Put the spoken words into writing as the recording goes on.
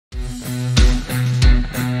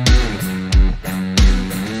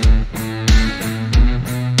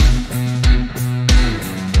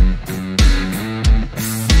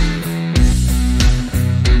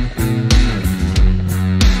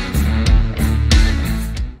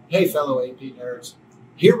Hey, fellow AP nerds.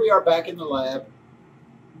 Here we are back in the lab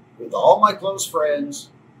with all my close friends.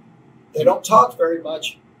 They don't talk very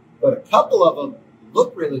much, but a couple of them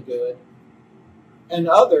look really good, and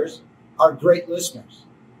others are great listeners.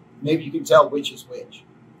 Maybe you can tell which is which.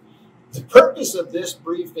 The purpose of this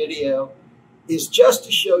brief video is just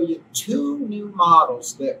to show you two new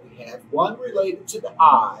models that we have. One related to the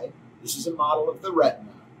eye. This is a model of the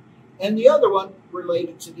retina. And the other one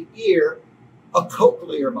related to the ear, a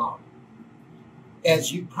cochlear model.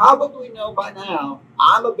 As you probably know by now,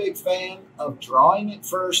 I'm a big fan of drawing it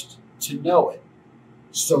first to know it.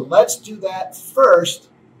 So let's do that first,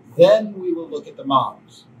 then we will look at the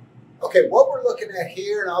models. Okay, what we're looking at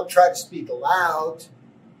here, and I'll try to speak loud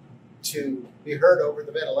to be heard over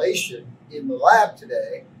the ventilation in the lab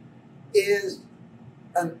today, is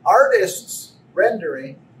an artist's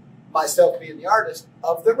rendering, myself being the artist,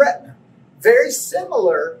 of the retina. Very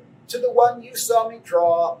similar to the one you saw me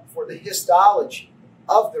draw for the histology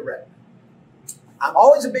of the retina. I'm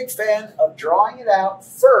always a big fan of drawing it out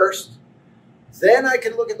first, then I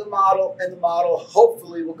can look at the model, and the model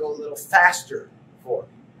hopefully will go a little faster for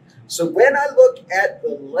me. So when I look at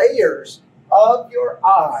the layers of your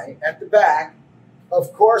eye at the back,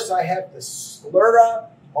 of course I have the sclera,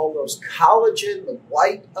 all those collagen, the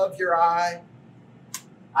white of your eye.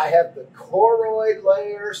 I have the choroid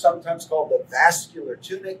layer, sometimes called the vascular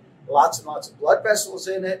tunic, lots and lots of blood vessels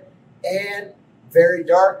in it, and very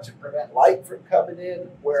dark to prevent light from coming in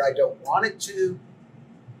where I don't want it to.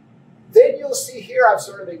 Then you'll see here I've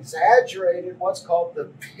sort of exaggerated what's called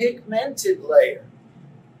the pigmented layer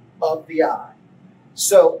of the eye.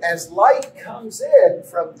 So as light comes in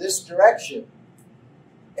from this direction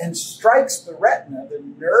and strikes the retina, the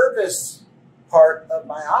nervous part of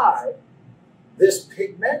my eye, this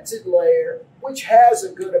pigmented layer, which has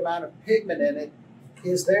a good amount of pigment in it,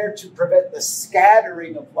 is there to prevent the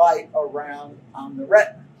scattering of light around on the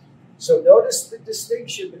retina. So notice the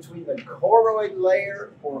distinction between the choroid layer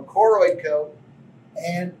or choroid coat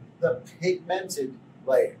and the pigmented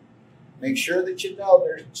layer. Make sure that you know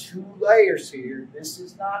there's two layers here. This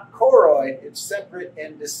is not choroid. It's separate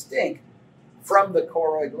and distinct from the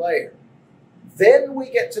choroid layer. Then we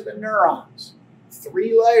get to the neurons.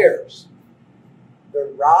 Three layers.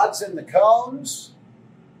 The rods and the cones,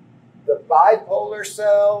 the bipolar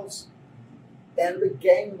cells, and the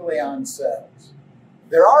ganglion cells.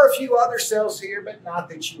 There are a few other cells here, but not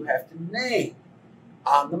that you have to name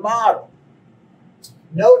on the model.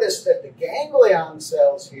 Notice that the ganglion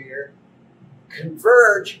cells here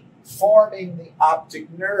converge, forming the optic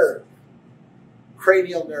nerve,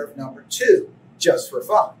 cranial nerve number 2, just for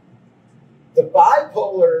fun. The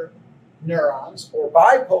bipolar neurons or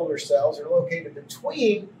bipolar cells are located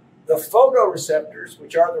between the photoreceptors,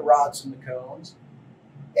 which are the rods and the cones,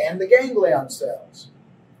 and the ganglion cells.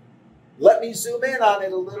 Let me zoom in on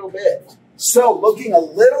it a little bit. So looking a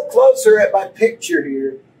little closer at my picture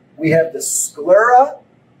here, we have the sclera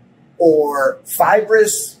or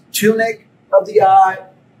fibrous tunic of the eye,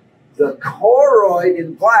 the choroid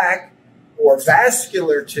in black or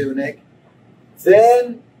vascular tunic,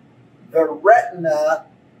 then the retina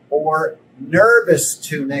or nervous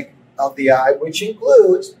tunic of the eye, which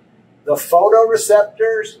includes the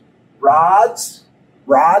photoreceptors, rods,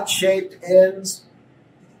 rod-shaped ends,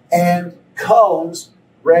 and cones,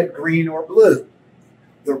 red, green, or blue.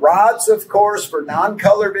 The rods, of course, for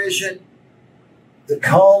non-color vision, the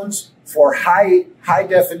cones for high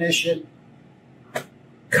definition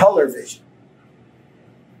color vision.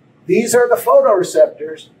 These are the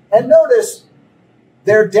photoreceptors, and notice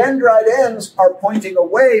their dendrite ends are pointing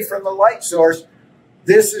away from the light source.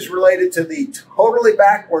 This is related to the totally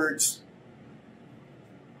backwards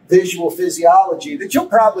visual physiology that you'll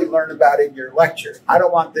probably learn about in your lecture. I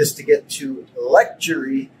don't want this to get too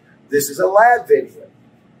lecture-y. This is a lab video.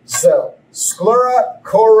 So, sclera,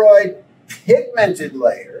 choroid, pigmented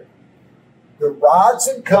layer, the rods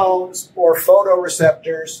and cones or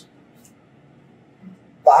photoreceptors,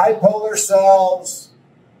 bipolar cells,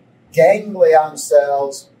 ganglion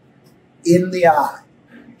cells in the eye.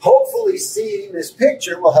 Hopefully seeing this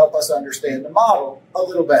picture will help us understand the model a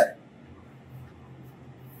little better.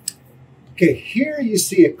 Okay, here you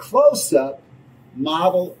see a close-up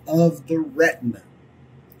model of the retina.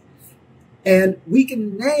 And we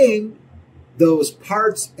can name those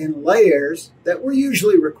parts and layers that we're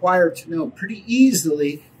usually required to know pretty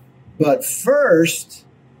easily. But first,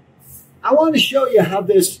 I want to show you how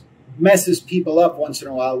this messes people up once in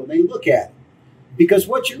a while when they look at it. Because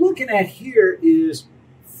what you're looking at here is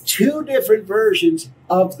two different versions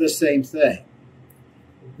of the same thing.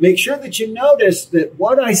 Make sure that you notice that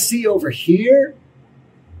what I see over here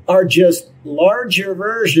are just larger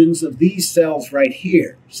versions of these cells right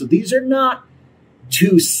here. So these are not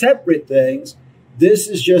two separate things. This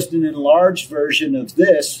is just an enlarged version of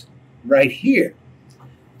this right here.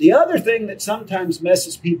 The other thing that sometimes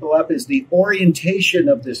messes people up is the orientation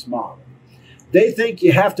of this model. They think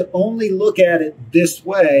you have to only look at it this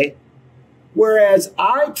way, whereas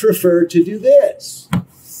I prefer to do this.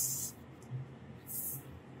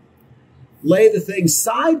 Lay the thing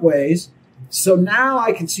sideways, so now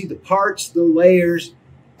I can see the parts, the layers,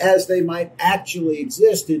 as they might actually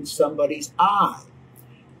exist in somebody's eye.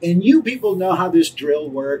 And you people know how this drill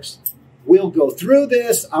works. We'll go through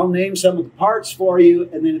this, I'll name some of the parts for you,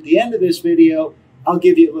 and then at the end of this video, I'll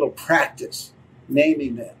give you a little practice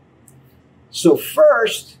naming them. So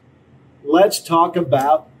first, let's talk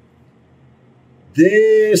about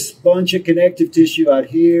this bunch of connective tissue out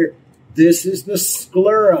here. This is the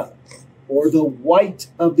sclera, or the white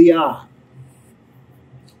of the eye.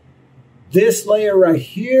 This layer right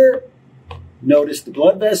here, notice the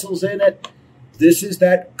blood vessels in it. This is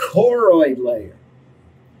that choroid layer.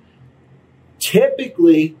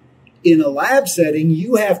 Typically, in a lab setting,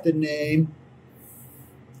 you have to name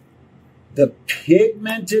the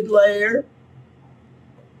pigmented layer,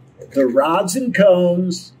 the rods and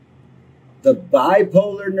cones, the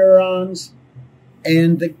bipolar neurons,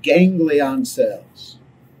 and the ganglion cells.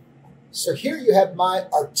 So here you have my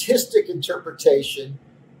artistic interpretation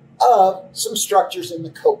of some structures in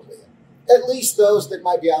the cochlea. At least those that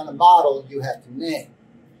might be on the model you have to name.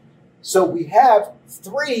 So we have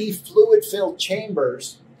 3 fluid-filled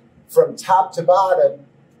chambers from top to bottom: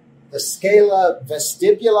 the scala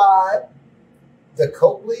vestibuli, the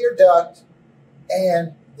cochlear duct,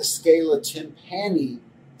 and the scala tympani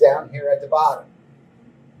down here at the bottom.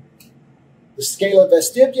 The scala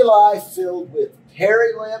vestibuli filled with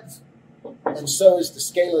perilymph, and so is the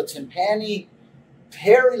scala tympani.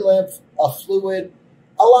 Perilymph, a fluid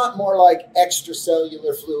a lot more like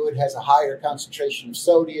extracellular fluid, has a higher concentration of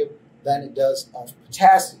sodium than it does of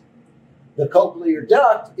potassium. The cochlear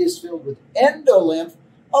duct is filled with endolymph,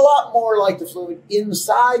 a lot more like the fluid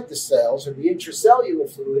inside the cells, or the intracellular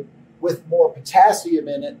fluid, with more potassium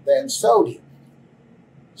in it than sodium.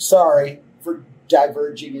 Sorry for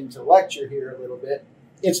diverging into lecture here a little bit.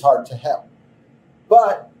 It's hard to help.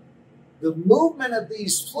 But the movement of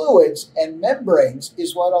these fluids and membranes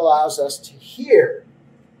is what allows us to hear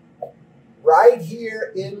right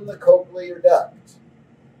here in the cochlear duct.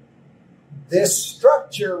 This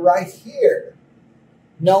structure right here,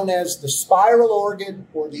 known as the spiral organ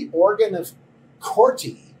or the organ of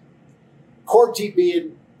Corti, Corti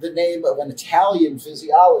being the name of an Italian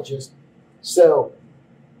physiologist. So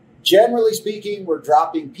generally speaking, we're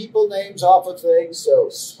dropping people names off of things, so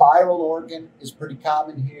spiral organ is pretty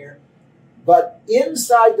common here. But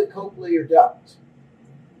inside the cochlear duct,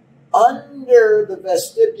 under the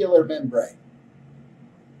vestibular membrane,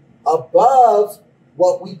 above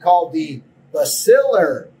what we call the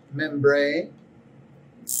basilar membrane,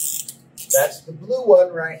 that's the blue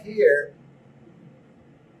one right here,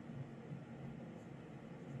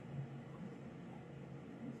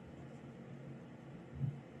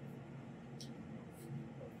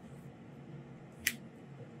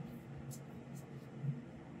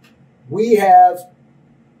 we have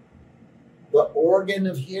the organ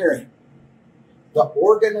of hearing, the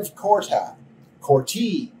organ of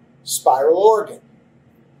Corti, spiral organ.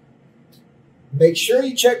 Make sure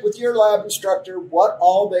you check with your lab instructor what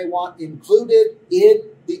all they want included in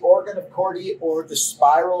the organ of Corti or the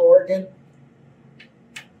spiral organ.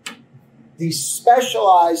 These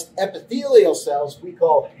specialized epithelial cells we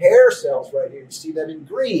call hair cells right here. You see them in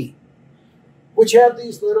green, which have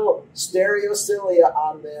these little stereocilia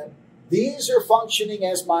on them. These are functioning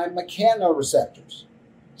as my mechanoreceptors.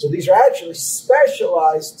 So these are actually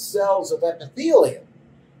specialized cells of epithelium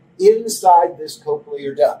inside this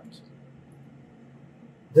cochlear duct.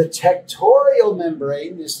 The tectorial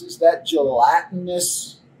membrane, this is that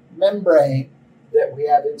gelatinous membrane that we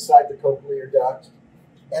have inside the cochlear duct,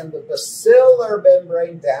 and the basilar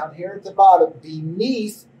membrane down here at the bottom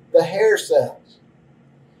beneath the hair cells.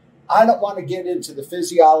 I don't want to get into the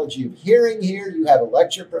physiology of hearing here. You have a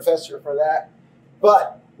lecture professor for that.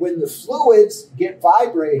 But when the fluids get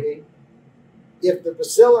vibrating, if the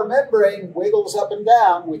basilar membrane wiggles up and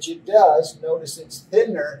down, which it does, notice it's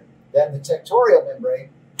thinner than the tectorial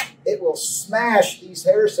membrane, it will smash these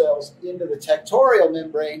hair cells into the tectorial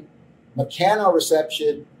membrane,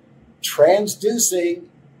 mechanoreception, transducing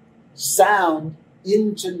sound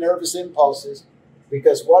into nervous impulses.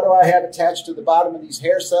 Because what do I have attached to the bottom of these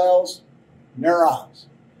hair cells? Neurons,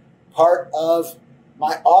 part of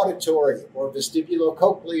my auditory or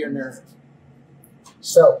vestibulocochlear nerve.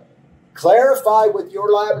 So clarify with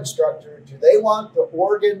your lab instructor, do they want the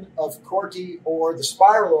organ of Corti or the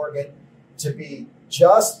spiral organ to be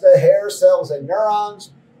just the hair cells and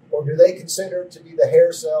neurons, or do they consider it to be the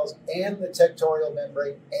hair cells and the tectorial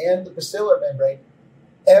membrane and the basilar membrane,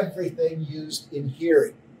 everything used in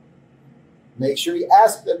hearing? Make sure you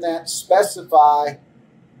ask them that. Specify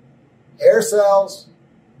hair cells,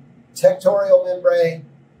 tectorial membrane,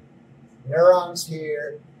 neurons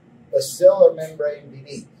here, basilar membrane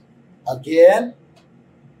beneath. Again,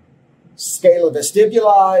 scala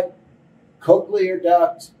vestibuli, cochlear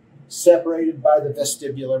duct separated by the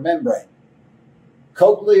vestibular membrane.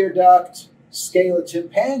 Cochlear duct, scala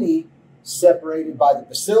tympani separated by the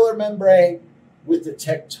basilar membrane with the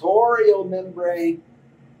tectorial membrane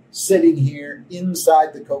sitting here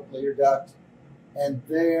inside the cochlear duct. And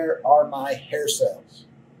there are my hair cells.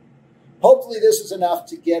 Hopefully this is enough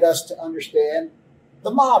to get us to understand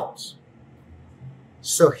the models.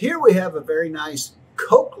 So here we have a very nice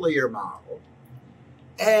cochlear model,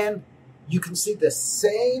 and you can see the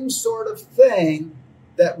same sort of thing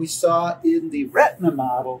that we saw in the retina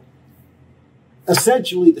model,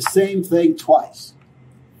 essentially the same thing twice.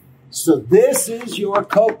 So this is your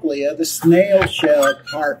cochlea, the snail shell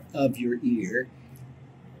part of your ear,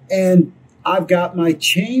 and I've got my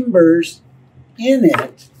chambers in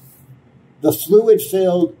it, the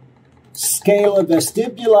fluid-filled scala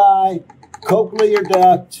vestibuli, cochlear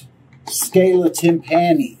duct, scala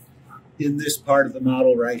tympani in this part of the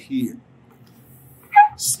model right here.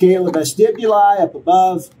 Scala vestibuli up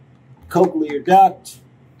above, cochlear duct,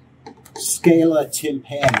 scala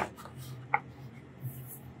tympani.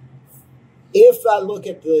 If I look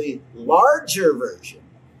at the larger version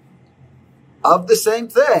of the same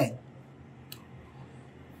thing,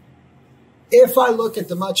 if I look at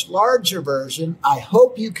the much larger version, I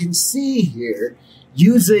hope you can see here,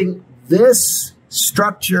 using this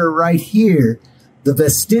structure right here, the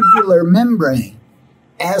vestibular membrane,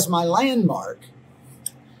 as my landmark,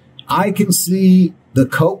 I can see the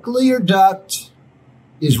cochlear duct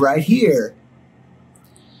is right here,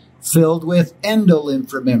 filled with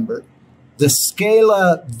endolymph, remember. The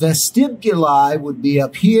scala vestibuli would be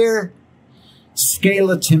up here,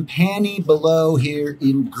 scala tympani below here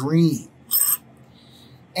in green.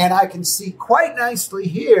 And I can see quite nicely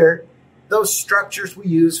here those structures we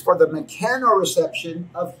use for the mechanoreception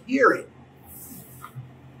of hearing.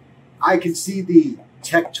 I can see the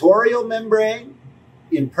tectorial membrane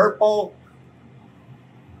in purple.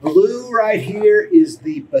 Blue right here is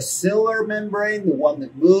the basilar membrane, the one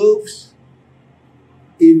that moves.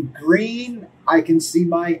 In green, I can see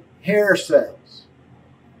my hair cells,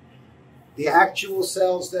 the actual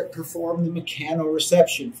cells that perform the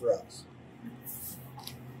mechanoreception for us.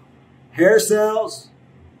 Hair cells,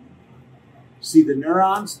 see the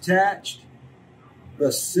neurons attached,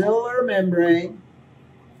 basilar membrane,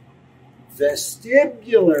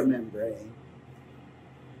 vestibular membrane,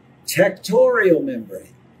 tectorial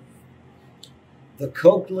membrane, the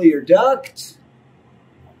cochlear duct,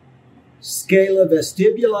 scala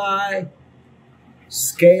vestibuli,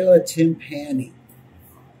 scala tympani.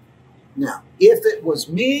 Now, if it was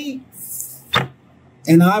me,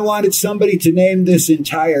 and I wanted somebody to name this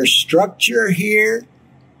entire structure here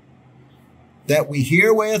that we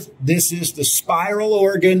hear with, this is the spiral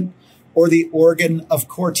organ or the organ of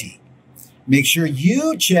Corti. Make sure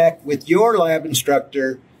you check with your lab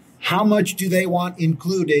instructor how much do they want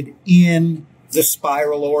included in the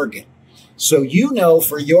spiral organ, so you know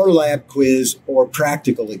for your lab quiz or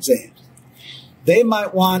practical exam. They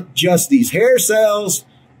might want just these hair cells.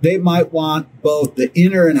 They might want both the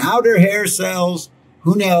inner and outer hair cells.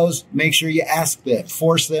 Who knows? Make sure you ask them.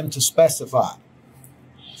 Force them to specify.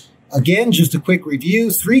 Again, just a quick review.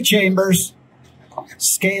 3 chambers.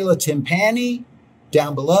 Scala tympani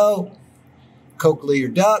down below.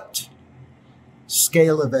 Cochlear duct.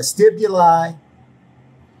 Scala vestibuli.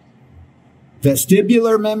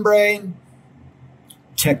 Vestibular membrane.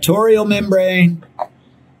 Tectorial membrane.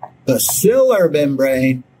 Basilar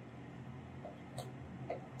membrane.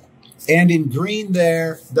 And in green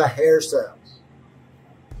there, the hair cells.